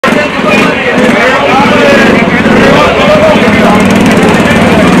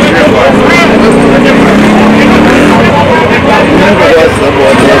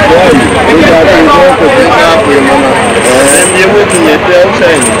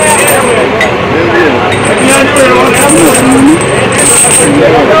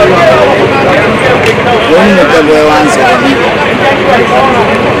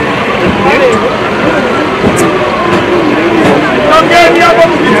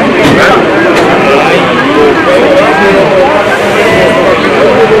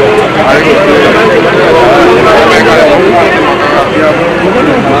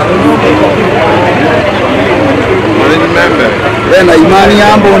Na imani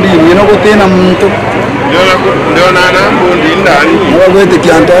yambo ndi nino kutena muntu ndio na nambo ndi ndani wawete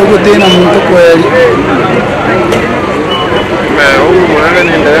kyanta kutena muntu kweli huyu mwana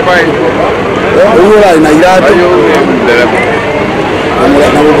ni ndereba huyu ina irato ndereba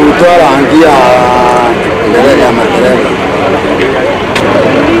na kutwala angia ndereba ya matereba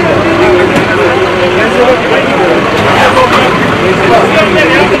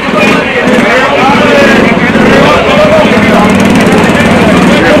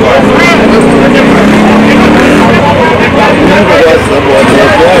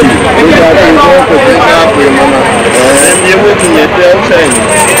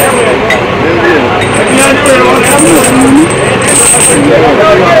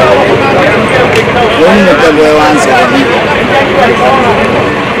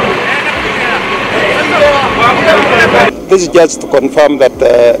This is just to confirm that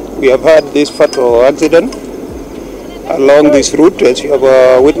we have had this fatal accident along this route, as you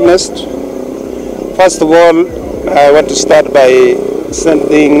have witnessed. First of all, I want to start by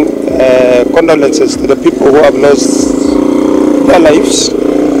sending condolences to the people who have lost their lives,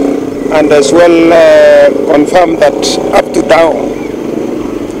 and as well confirm that up to now,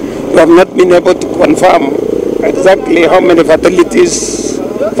 we have not been able to confirm exactly how many fatalities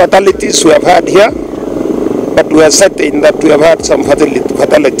we have had here, but we are certain that we have had some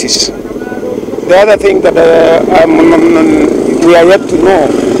fatalities. The other thing that we are yet to know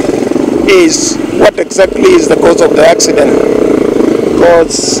is what exactly is the cause of the accident,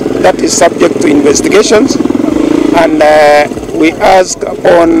 because that is subject to investigations, and we ask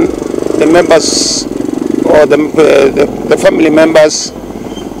upon the members or the family members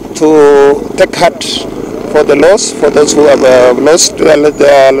to take heart for the loss, for those who have lost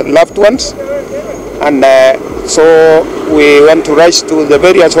their loved ones, and so we want to rush to the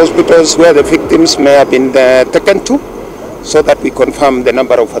various hospitals where the victims may have been taken to, so that we confirm the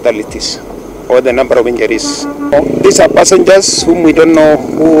number of fatalities or the number of injuries. These are passengers whom we don't know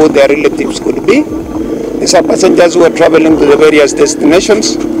who their relatives could be. These are passengers who are traveling to the various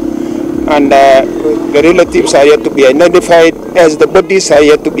destinations, and the relatives are yet to be identified, as the bodies are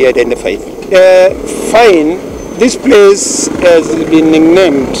yet to be identified. Fine, this place has been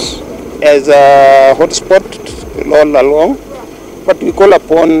named as a hotspot all along, but we call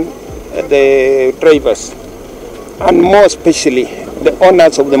upon the drivers, and more especially the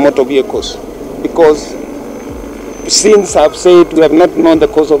owners of the motor vehicles, because since I've said we have not known the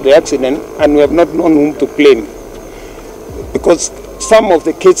cause of the accident and we have not known whom to blame, because some of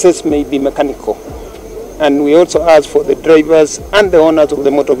the cases may be mechanical, and we also ask for the drivers and the owners of the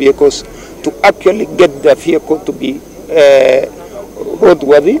motor vehicles to actually get their vehicle to be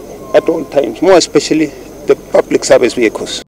roadworthy at all times, more especially the public service vehicles.